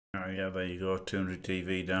Yeah, there you go, 200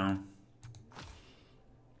 TV down.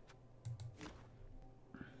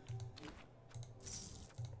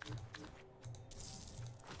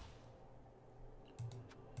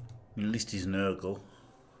 At least he's Nurgle.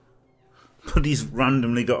 But he's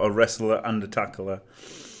randomly got a wrestler and a tackler.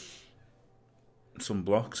 Some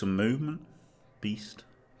block, some movement. Beast.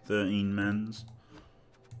 13 men's.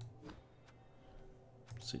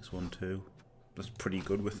 6-1-2. That's pretty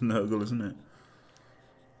good with Nurgle, isn't it?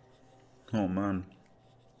 Oh man.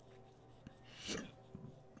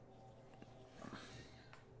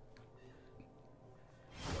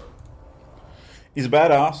 He's a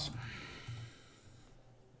badass.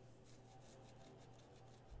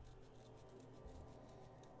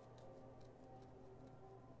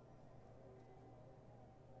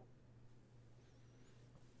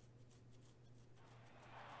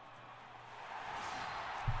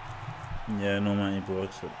 Yeah, no many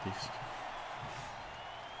blokes at least.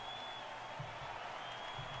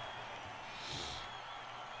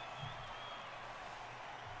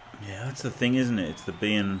 Yeah, that's the thing, isn't it? It's the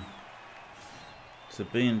being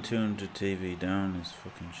 200 TV down is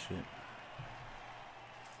fucking shit.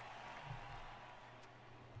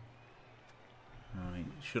 Right,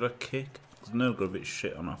 should I kick? Because Nurgle a bit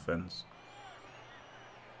shit on offense.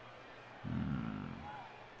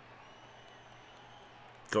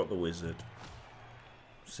 Got the wizard.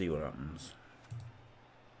 See what happens.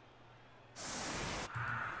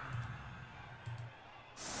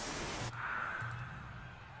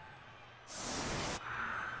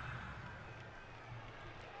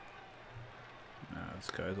 Nah, this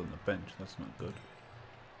guy's on the bench. That's not good.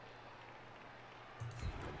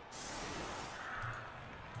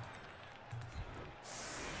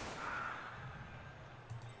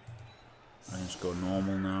 I can just go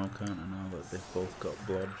normal now, can't I, now that they've both got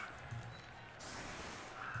blood.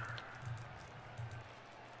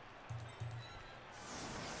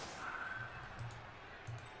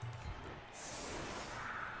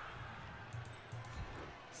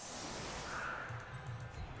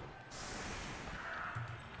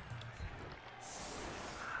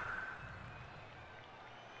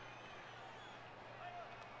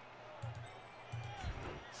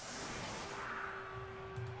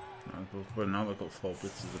 Well, now they've got 4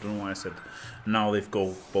 blitzes. I don't know why I said now they've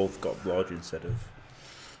both got blood instead of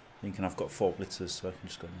thinking I've got 4 blitzes, so I can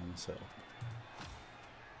just go normal setup.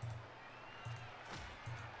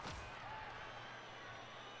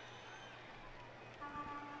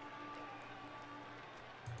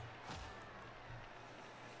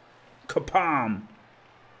 Kapam!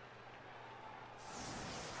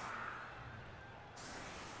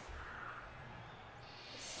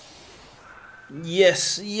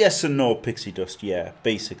 Yes and no, Pixie Dust. Yeah,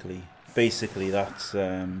 basically that's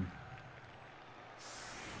and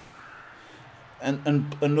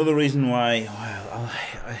another reason why. Well,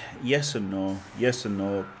 yes and no,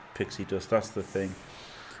 Pixie Dust. That's the thing.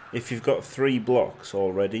 If you've got 3 blocks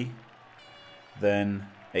already, then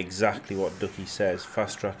exactly what Ducky says: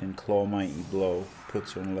 fast track and claw mighty blow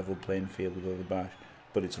puts you on a level playing field with other bash,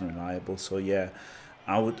 but it's unreliable. So yeah,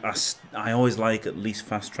 I always like at least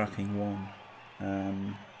fast tracking 1.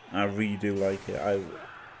 I really do like it.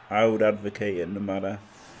 I would advocate it no matter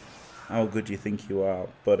how good you think you are.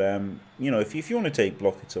 But you know, if you want to take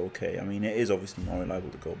block, it's okay. I mean, it is obviously more reliable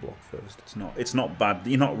to go block first. It's not bad.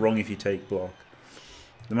 You're not wrong if you take block.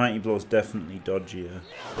 The mighty blow is definitely dodgier,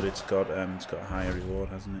 but it's got a higher reward,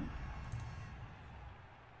 hasn't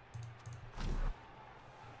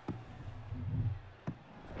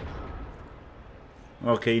it?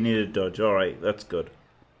 Okay, you need a dodge. All right, that's good.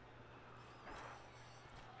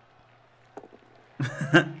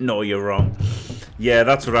 No, you're wrong. Yeah,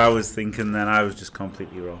 that's what I was thinking then. I was just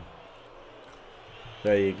completely wrong.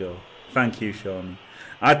 There you go. Thank you, Shawnee.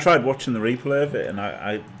 I tried watching the replay of it and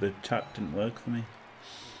the chat didn't work for me.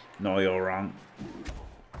 No, you're wrong.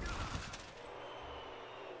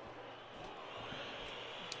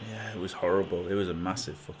 Yeah, it was horrible. It was a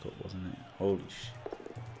massive fuck up, wasn't it? Holy shit.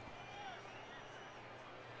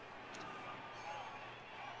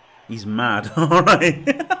 He's mad. Alright.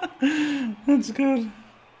 That's good.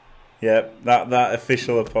 Yep, that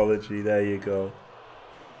official apology, there you go.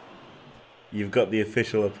 You've got the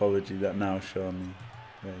official apology that now shown me.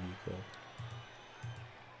 There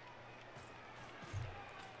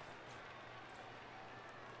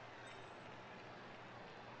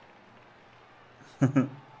you go.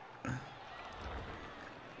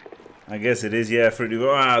 I guess it is, yeah, for it.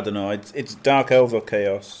 I don't know, it's Dark Elves or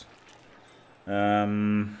Chaos.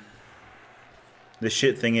 The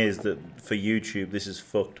shit thing is that for YouTube this is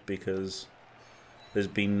fucked because there's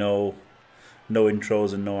been no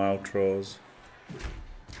intros and no outros.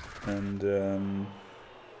 And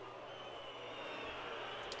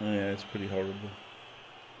yeah, it's pretty horrible.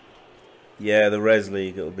 Yeah, the Res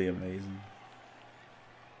League, it'll be amazing.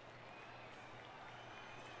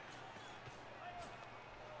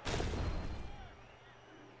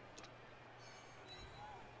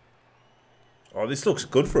 Oh, this looks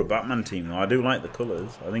good for a Batman team though. I do like the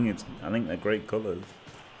colours. I think they're great colours.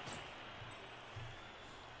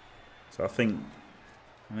 So I think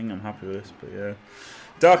I'm happy with this, but yeah.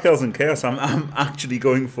 Dark Elves and Chaos, I'm actually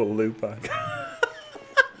going full Lupac.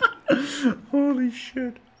 Holy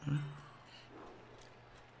shit.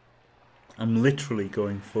 I'm literally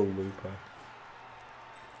going full Lupac.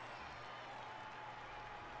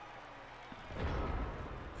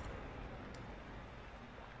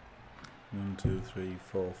 One, 2, 3,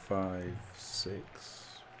 4, 5, 6.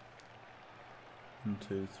 1,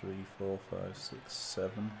 2, 3, 4, 5, 6,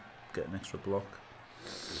 7. Get an extra block.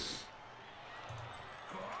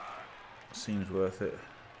 Seems worth it.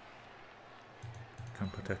 Can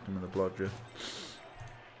protect him with a blodger.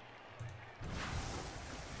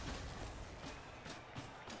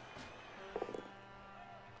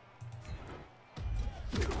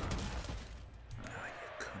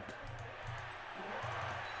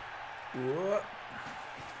 What?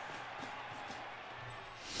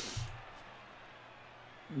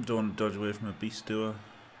 Don't want to dodge away from a beast doer.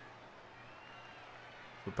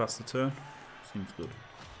 We'll pass the turn. Seems good.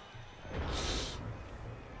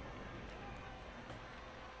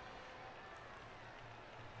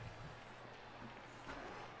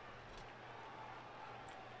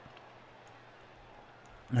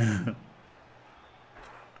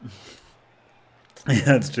 Yeah,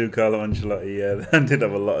 that's true, Carlo Ancelotti. Yeah, they did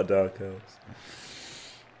have a lot of Dark Elves.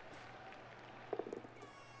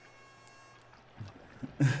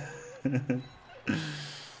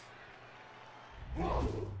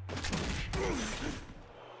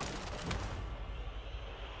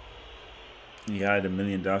 Yeah, I had a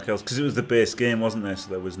million Dark Elves because it was the base game, wasn't there? So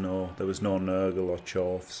there was no Nurgle or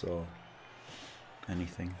Chorfs or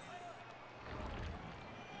anything.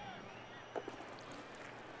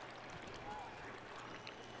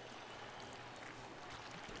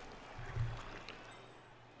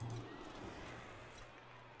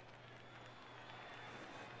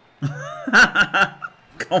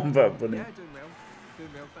 Combat bunny. Yeah, doing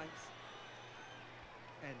well, thanks.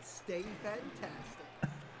 And stay fantastic.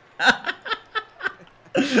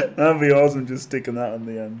 That'd be awesome, just sticking that on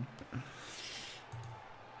the end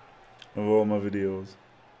of all my videos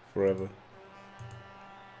forever.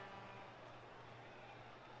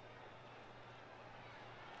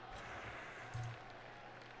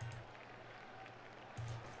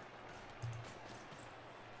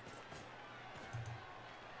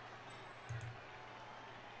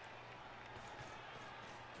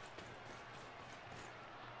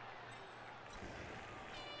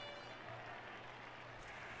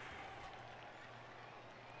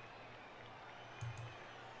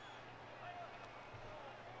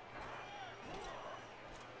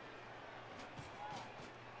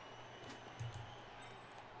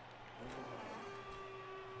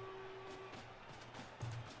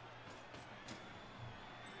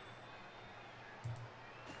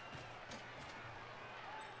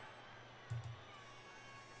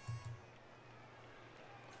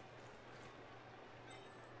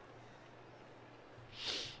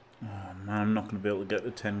 Oh man, I'm not going to be able to get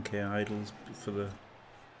the 10k idols for the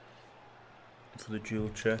dual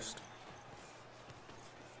chest.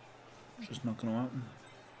 It's just not going to happen.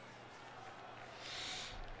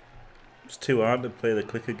 It's too hard to play the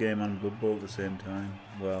clicker game and Bloodbowl at the same time.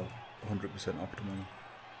 Well, 100% optimally.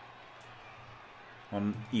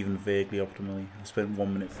 On even vaguely optimally. I spent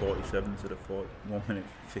 1 minute 47 instead of 1 minute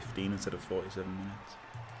 15 instead of 47 minutes.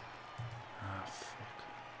 Ah, fuck.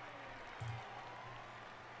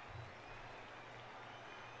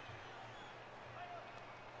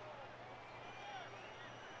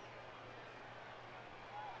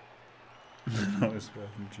 That was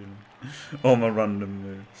from June. All my random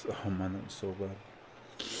moves. Oh man, that was so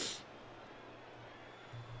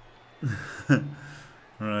bad.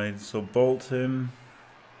 Right, so bolt him.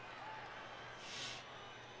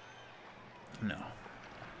 No.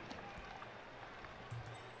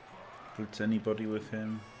 Blitz anybody with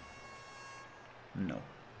him? No.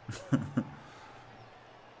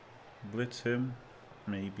 Blitz him?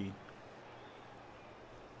 Maybe.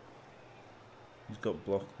 He's got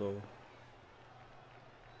block though.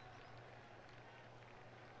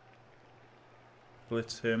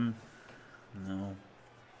 Blitz him? No.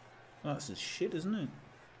 Oh, that's his shit, isn't it?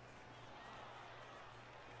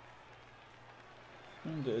 I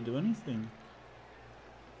don't get to do anything.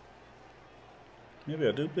 Maybe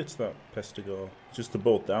I do blitz that Pestigore. Just the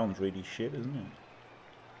bolt down's really shit, isn't it?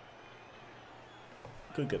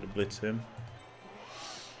 Could get to blitz him.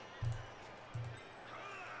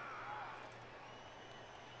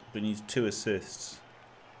 But he needs 2 assists.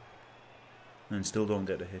 And still don't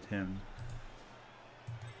get to hit him.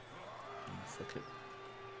 Oh, fuck it.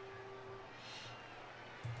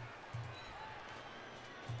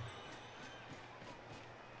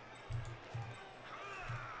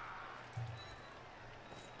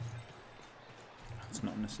 That's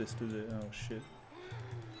not an assist, is it? Oh shit.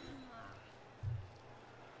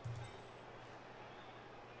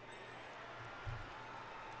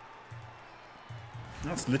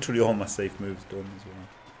 That's literally all my safe moves done as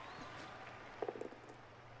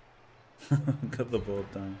well. Got the board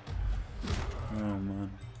down. Oh man.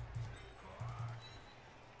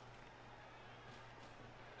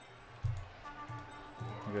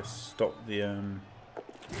 I guess stop the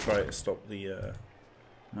try to stop the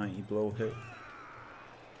mighty blow hit.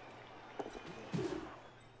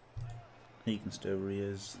 He can stay where he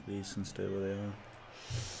is, these can stay where they are.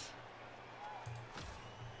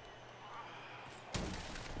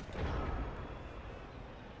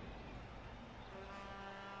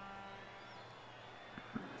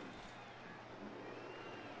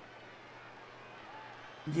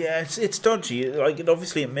 Yeah, it's dodgy. Like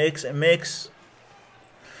obviously it makes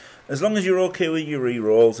as long as you're okay with your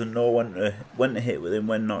re-rolls and know when to hit with him,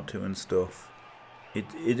 when not to, and stuff. It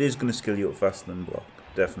is going to skill you up faster than block,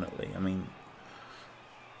 definitely. I mean,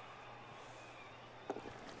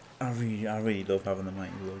 I really love having the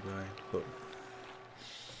mighty blow guy, but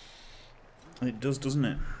it does, doesn't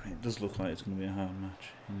it? It does look like it's going to be a hard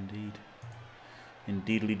match, indeed.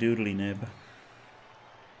 Indeedly doodly, neighbour.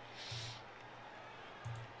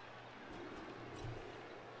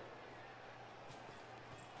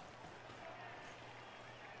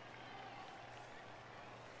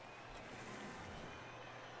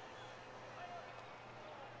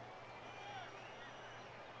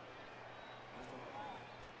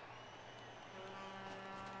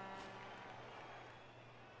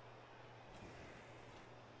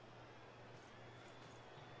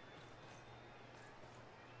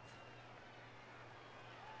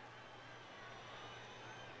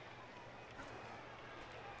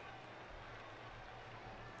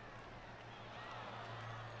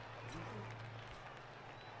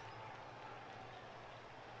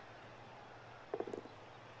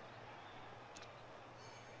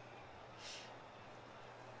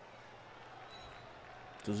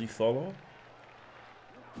 Does he follow?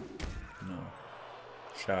 No.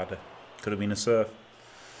 Shada. Could have been a surf.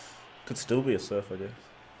 Could still be a surf, I guess.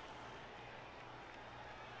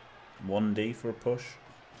 1D for a push.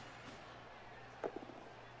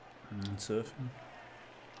 And surfing.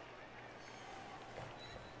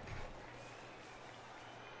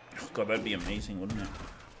 Oh god, that'd be amazing, wouldn't it?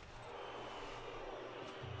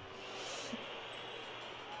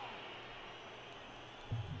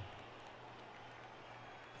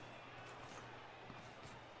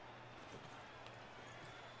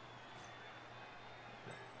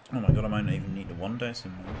 Oh my god, I might not even need to one dice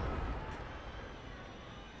him now.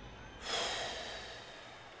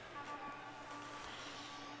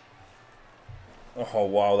 Oh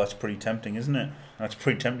wow, that's pretty tempting, isn't it? That's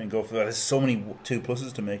pretty tempting to go for that. There's so many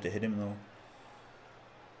 2+s to make to hit him though.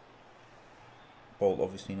 Bolt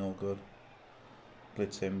obviously no good.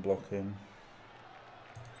 Blitz him, block him.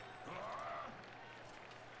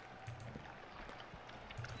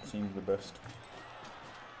 Seems the best.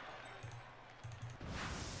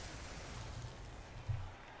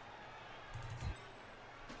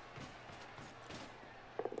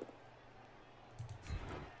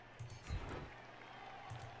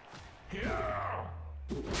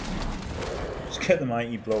 Just get the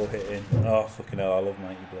mighty blow hit in. Oh fucking hell, I love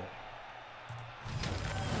mighty blow.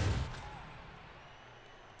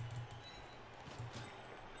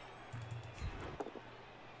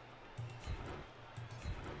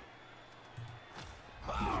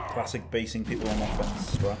 Classic basing people on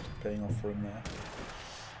offense strat, paying off for him there.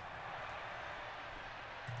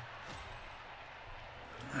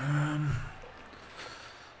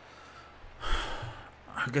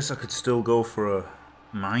 I guess I could still go for a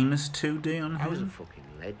 -2D on him. I was a fucking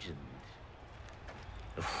legend.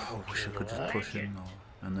 I wish I could just push him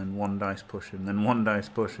though. And then one dice push him, then one dice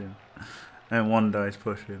push him, then one dice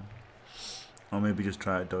push him. Or maybe just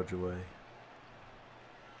try to dodge away.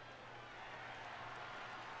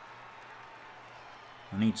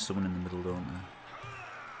 I need someone in the middle, don't I?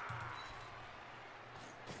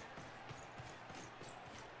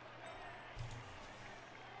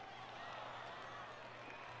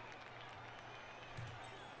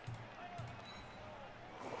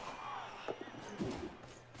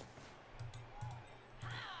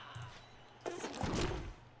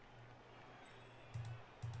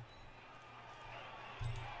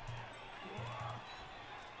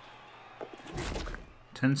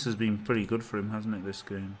 Tense has been pretty good for him, hasn't it, this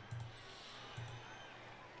game?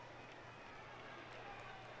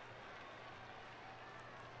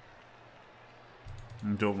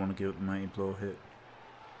 I don't want to give up the mighty blow hit.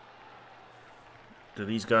 Do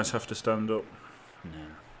these guys have to stand up? No.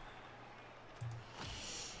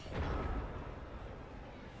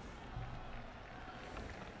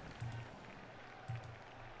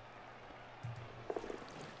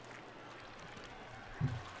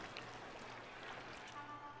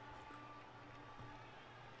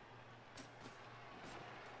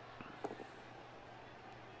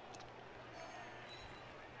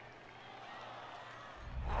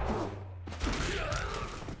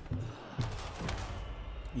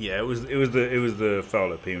 Yeah, it was the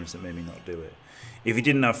foul appearance that made me not do it. If he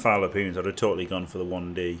didn't have foul appearance, I'd have totally gone for the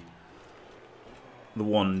 1D. The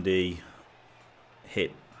 1D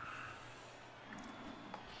hit.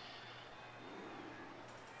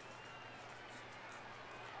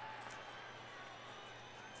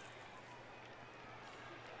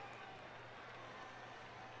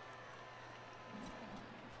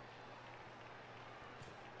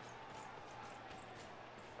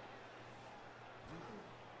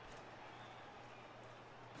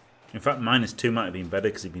 In fact, -2 might have been better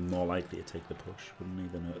because he'd be more likely to take the push, wouldn't he,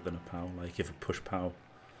 than a POW. Like, if a push POW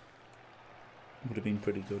would have been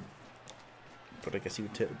pretty good. But I guess he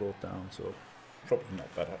would take the both down, so probably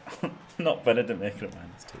not better. Not better to make it a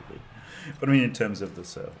 -2. But I mean, in terms of the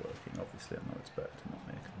serve working, obviously, I know it's better to not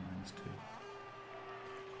make it a -2.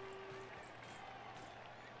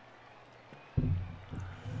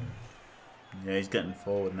 Yeah, he's getting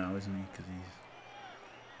forward now, isn't he? Because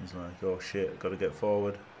he's like, oh shit, I've got to get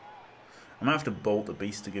forward. I might have to bolt the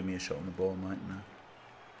beast to give me a shot on the ball, mightn't I?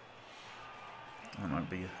 That might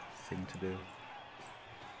be a thing to do.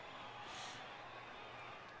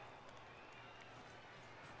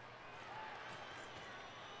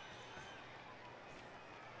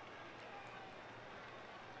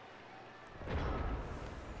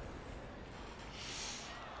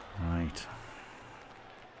 Right.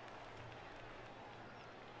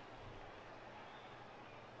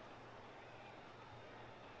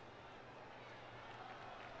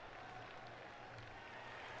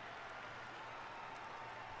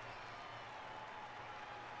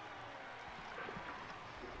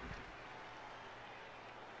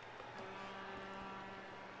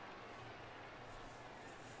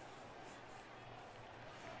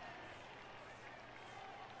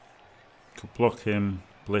 Could block him,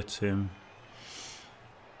 blitz him.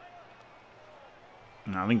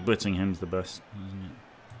 No, I think blitzing him's the best, isn't it?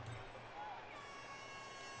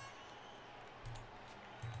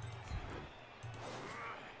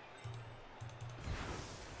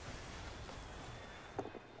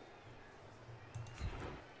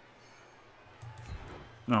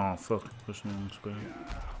 Oh fuck, pushing him on the square.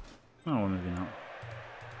 Oh, well, maybe not.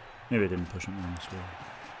 Maybe I didn't push him on the square.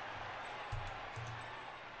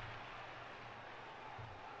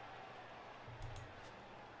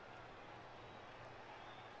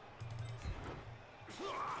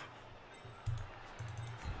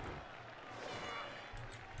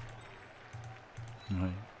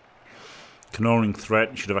 Right. Canoring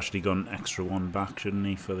threat should have actually gone extra 1 back, shouldn't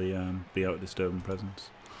he, for the be out disturbing presence.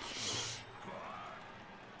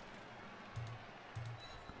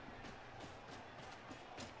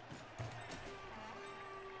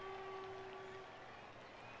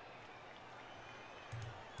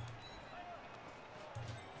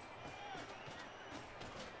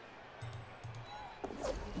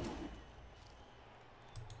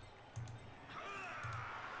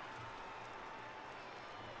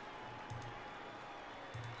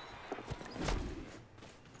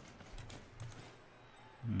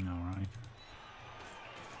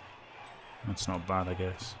 That's not bad, I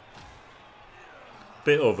guess.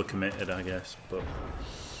 Bit overcommitted, I guess, but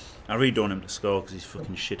I really don't want him to score because he's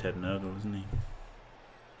fucking shithead Nurgle, isn't he?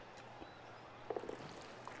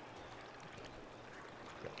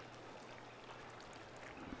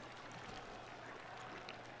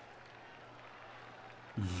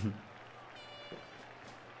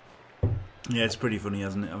 Yeah, it's pretty funny,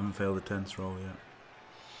 hasn't it? I haven't failed a tense roll yet.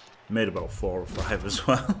 Made about 4 or 5 as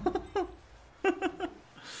well.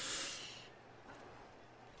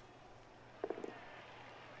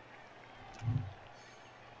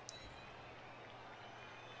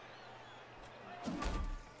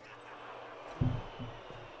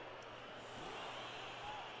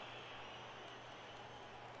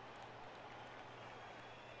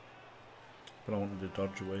 But I wanted to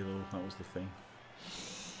dodge away though, that was the thing.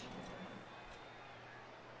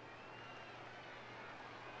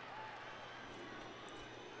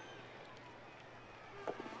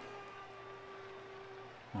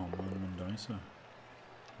 dice are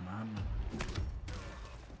madman.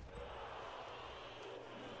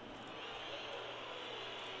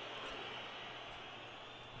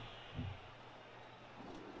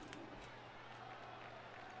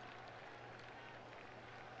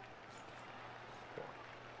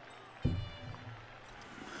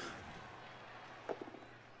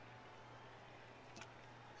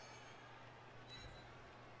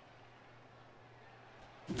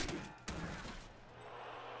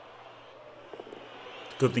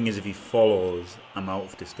 Good thing is if he follows, I'm out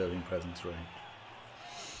of disturbing presence range.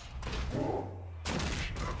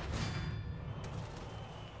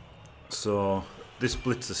 So this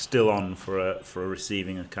blitzer still on for a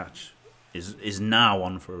receiving a catch. Is now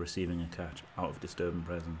on for a receiving a catch out of disturbing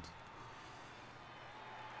presence.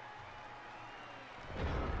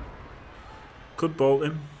 Could bolt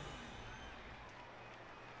him.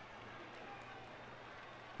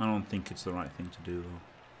 I don't think it's the right thing to do though.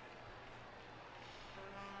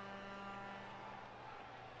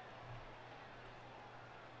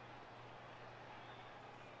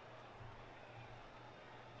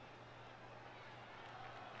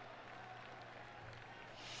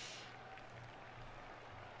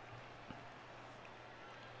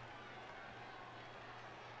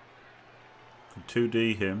 Could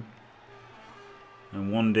 2D him.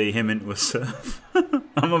 And 1D him into a surf.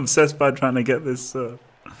 I'm obsessed by trying to get this surf.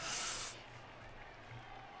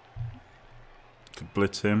 Could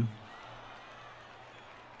blitz him.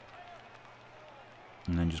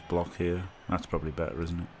 And then just block here. That's probably better,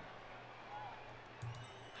 isn't it?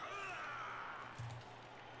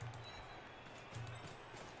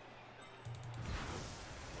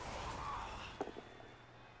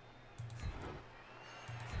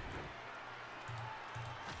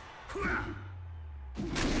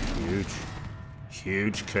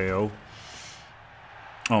 Huge KO.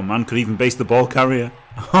 Oh man, could even base the ball carrier.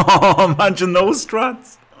 Oh, imagine those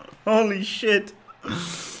strats. Holy shit.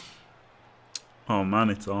 Oh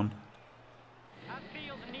man, it's on.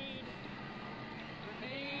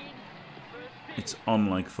 It's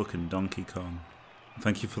on like fucking Donkey Kong.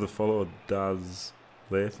 Thank you for the follow, Daz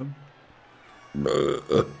Latham.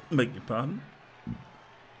 Beg your pardon.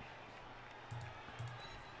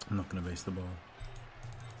 I'm not going to base the ball.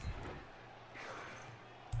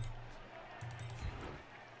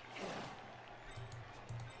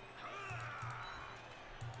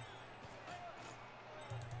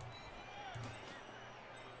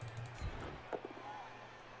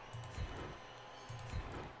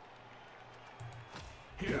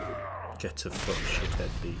 Get to fuck shithead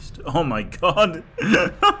beast. Oh my god!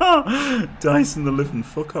 Dicing the living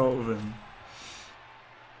fuck out of him.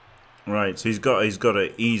 Right, so he's got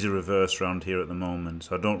an easy reverse round here at the moment,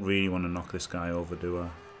 so I don't really want to knock this guy over, do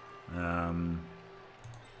I?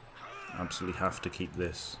 Absolutely have to keep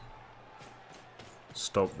this.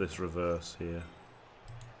 Stop this reverse here.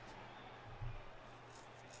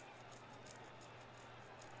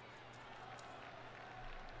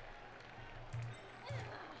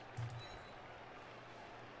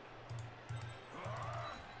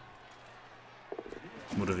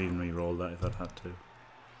 Would have even re-rolled that if I'd had to.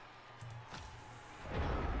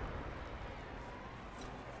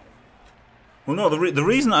 Well, no, the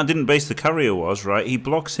reason I didn't base the carrier was, right, he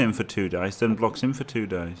blocks him for 2 dice, then blocks him for 2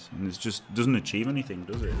 dice. And it just doesn't achieve anything,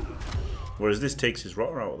 does it? Whereas this takes his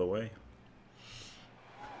rotter out of the way.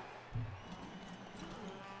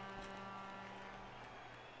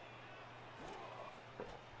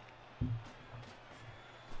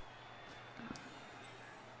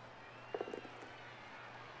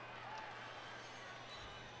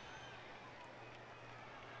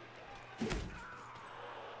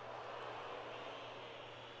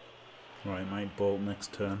 Right, might bolt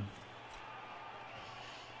next turn.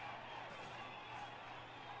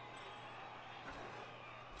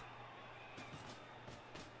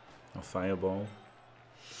 Or fireball.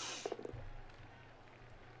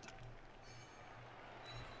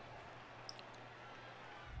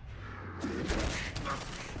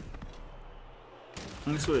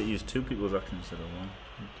 I saw it used 2 people's action instead of 1.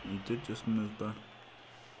 He did just move back.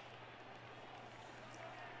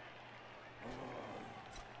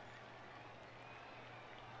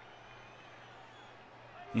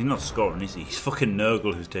 He's not scoring, is he? He's fucking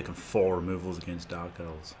Nurgle who's taken 4 removals against Dark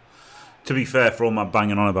Elves. To be fair, for all my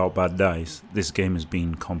banging on about bad dice, this game has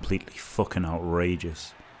been completely fucking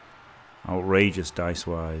outrageous. Outrageous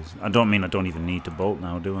dice-wise. I don't even need to bolt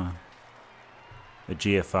now, do I? A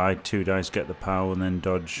GFI, 2 dice, get the power, and then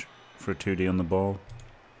dodge for a 2D on the ball.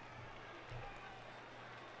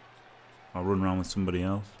 I'll run around with somebody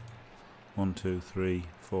else. 1, 2, 3,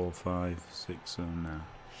 4, 5, 6, 7, nah.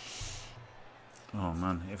 Oh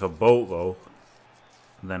man, if I bolt though,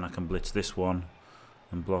 then I can blitz this one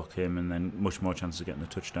and block him, and then much more chance of getting the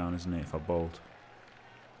touchdown, isn't it, if I bolt?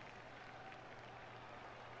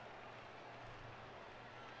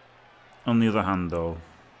 On the other hand though,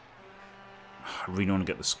 I really want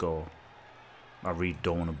to get the score. I really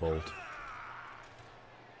don't want to bolt.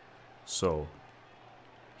 So,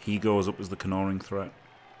 he goes up as the canoring threat.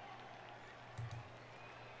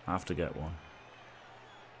 I have to get one.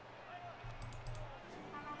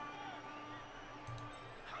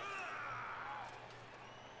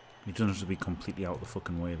 He doesn't have to be completely out the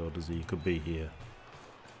fucking way though, does he? He could be here.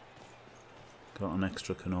 Got an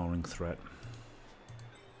extra canoring threat.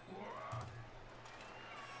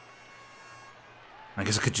 I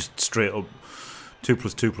guess I could just straight up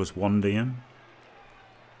 2+2+1 DM.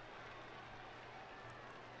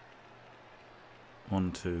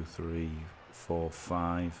 1, 2, 3, 4,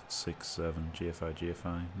 5, 6, 7. GFI,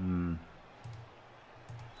 GFI.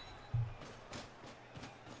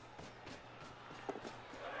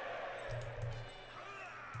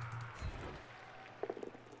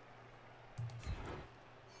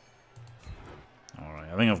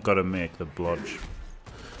 Alright, I think I've got to make the blodge.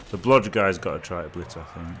 The blodge guy's got to try to blitz, I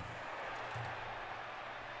think.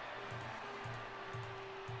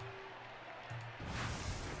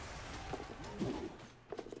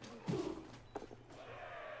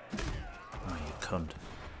 Oh, you cunt.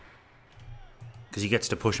 Because he gets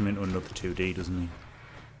to push him into another 2D, doesn't he?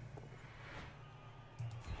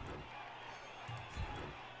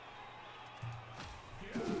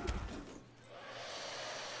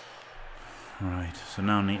 Right, so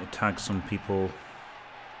now I need to tag some people.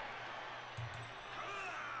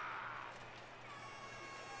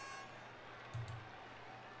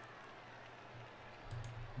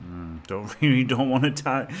 Really don't want to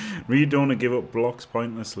tag. Really don't want to give up blocks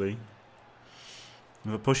pointlessly.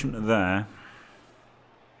 If I push him to there,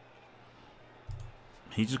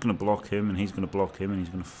 he's just going to block him, and he's going to block him, and he's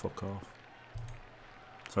going to fuck off.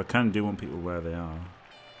 So I kind of do want people where they are.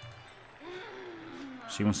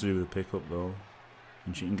 She wants to do the pickup though,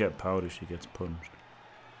 and she can get powered if she gets punched.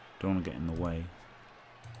 Don't want to get in the way.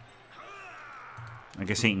 I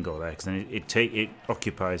guess he can go there, because then it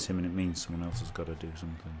occupies him, and it means someone else has got to do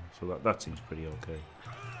something. So that seems pretty okay.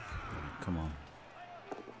 Right, come on.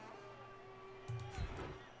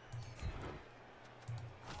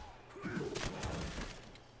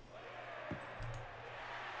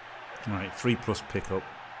 Right, 3+ pickup.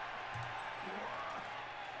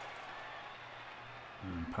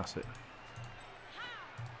 And pass it.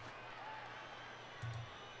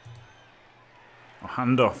 Oh,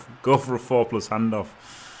 handoff. Go for a 4+ handoff.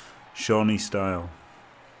 Shawnee style.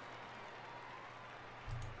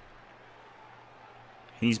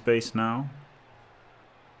 He's based now.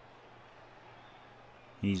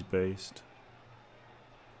 He's based.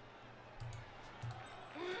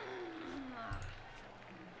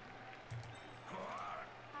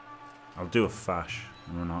 I'll do a fash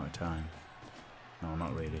and run out of time. No,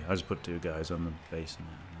 not really. I just put 2 guys on the base now.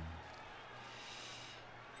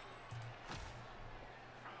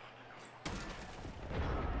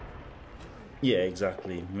 Yeah,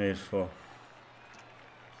 exactly. Made for.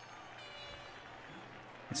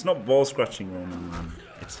 It's not ball scratching, Roman, man.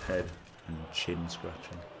 It's head and chin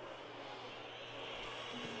scratching.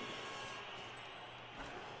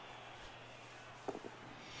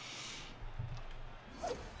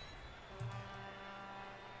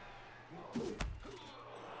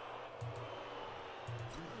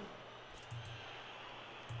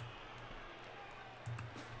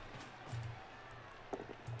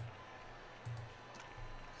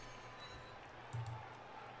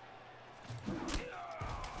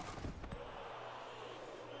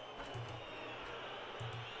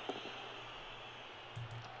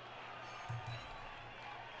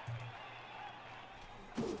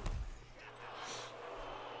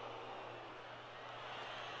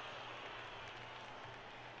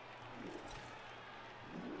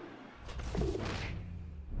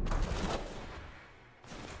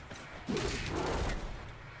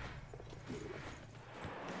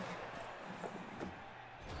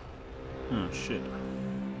 Oh shit.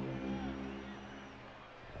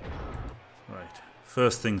 Right.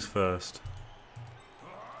 First things first.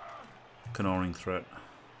 Canoring threat.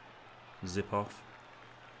 Zip off.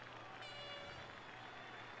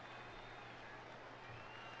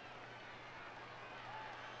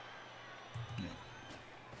 Yeah.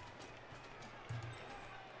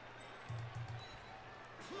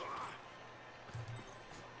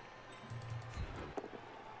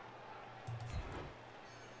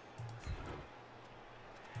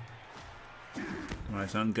 Right,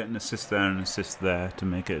 so I'm getting assist there and assist there to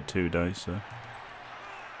make it a 2 dicer.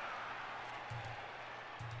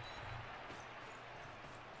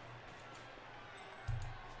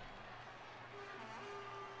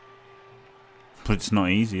 But it's not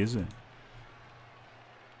easy, is it?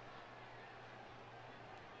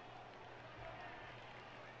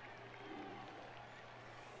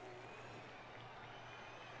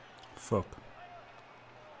 Fuck.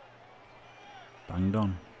 Banged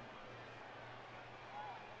on.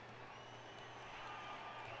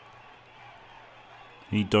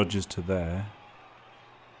 He dodges to there.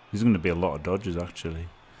 There's going to be a lot of dodges, actually.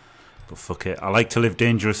 But fuck it. I like to live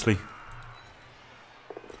dangerously.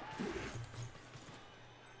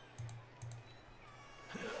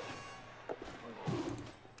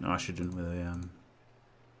 No, I shouldn't with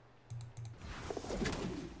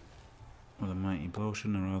a mighty blow,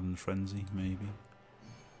 shouldn't I, rather than frenzy, maybe.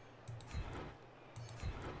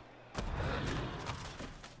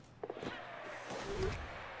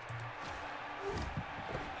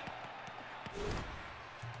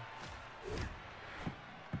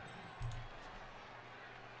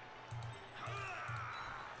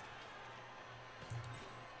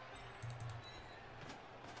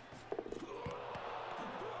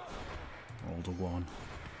 All to one.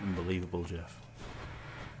 Unbelievable, Jeff.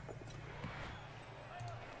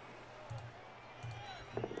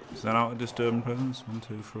 Is that out of disturbing presence? 1,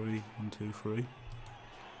 2, 3. 1, 2, 3.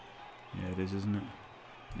 Yeah, it is, isn't it?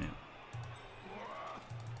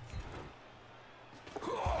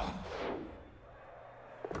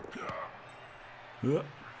 Yeah.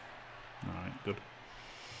 Alright, good.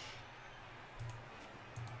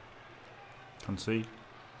 Concede.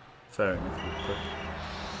 Fair enough. Quick.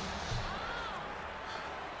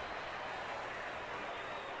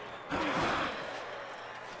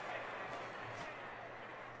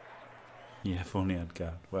 Yeah, if only I'd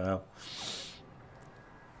guard. Well.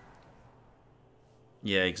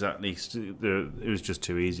 Yeah, exactly. It was just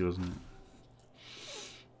too easy, wasn't it?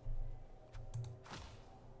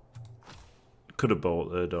 Could have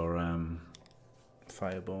bolted or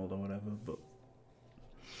fireballed or whatever, but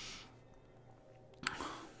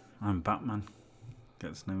I'm Batman.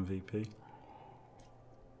 Gets an MVP.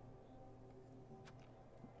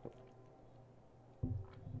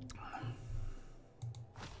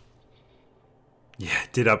 Yeah,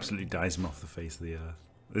 it did absolutely dice him off the face of the earth.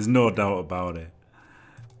 There's no doubt about it.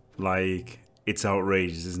 Like, it's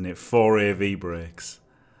outrageous, isn't it? 4 AV breaks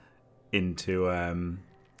into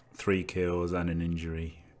 3 KOs and an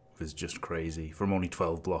injury was just crazy. From only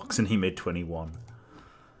 12 blocks, and he made 21.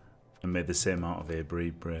 And made the same amount of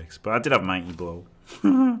AV breaks. But I did have Mighty Blow.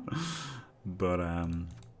 But,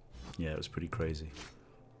 yeah, it was pretty crazy.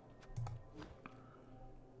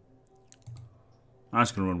 I'm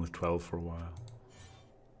just going to run with 12 for a while.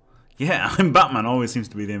 Yeah, I'm Batman always seems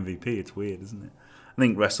to be the MVP. It's weird, isn't it? I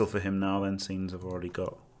think wrestle for him now then, seems I've already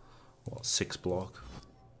got, what, 6 block?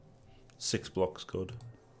 6 blocks good.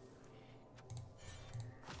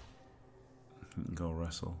 I can go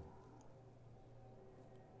wrestle.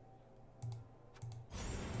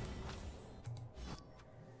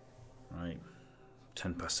 Right,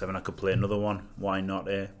 10 past 7, I could play another one. Why not,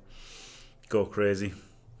 eh? Go crazy.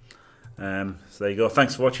 So there you go.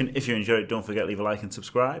 Thanks for watching. If you enjoyed it, don't forget to leave a like and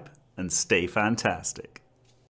subscribe. And stay fantastic.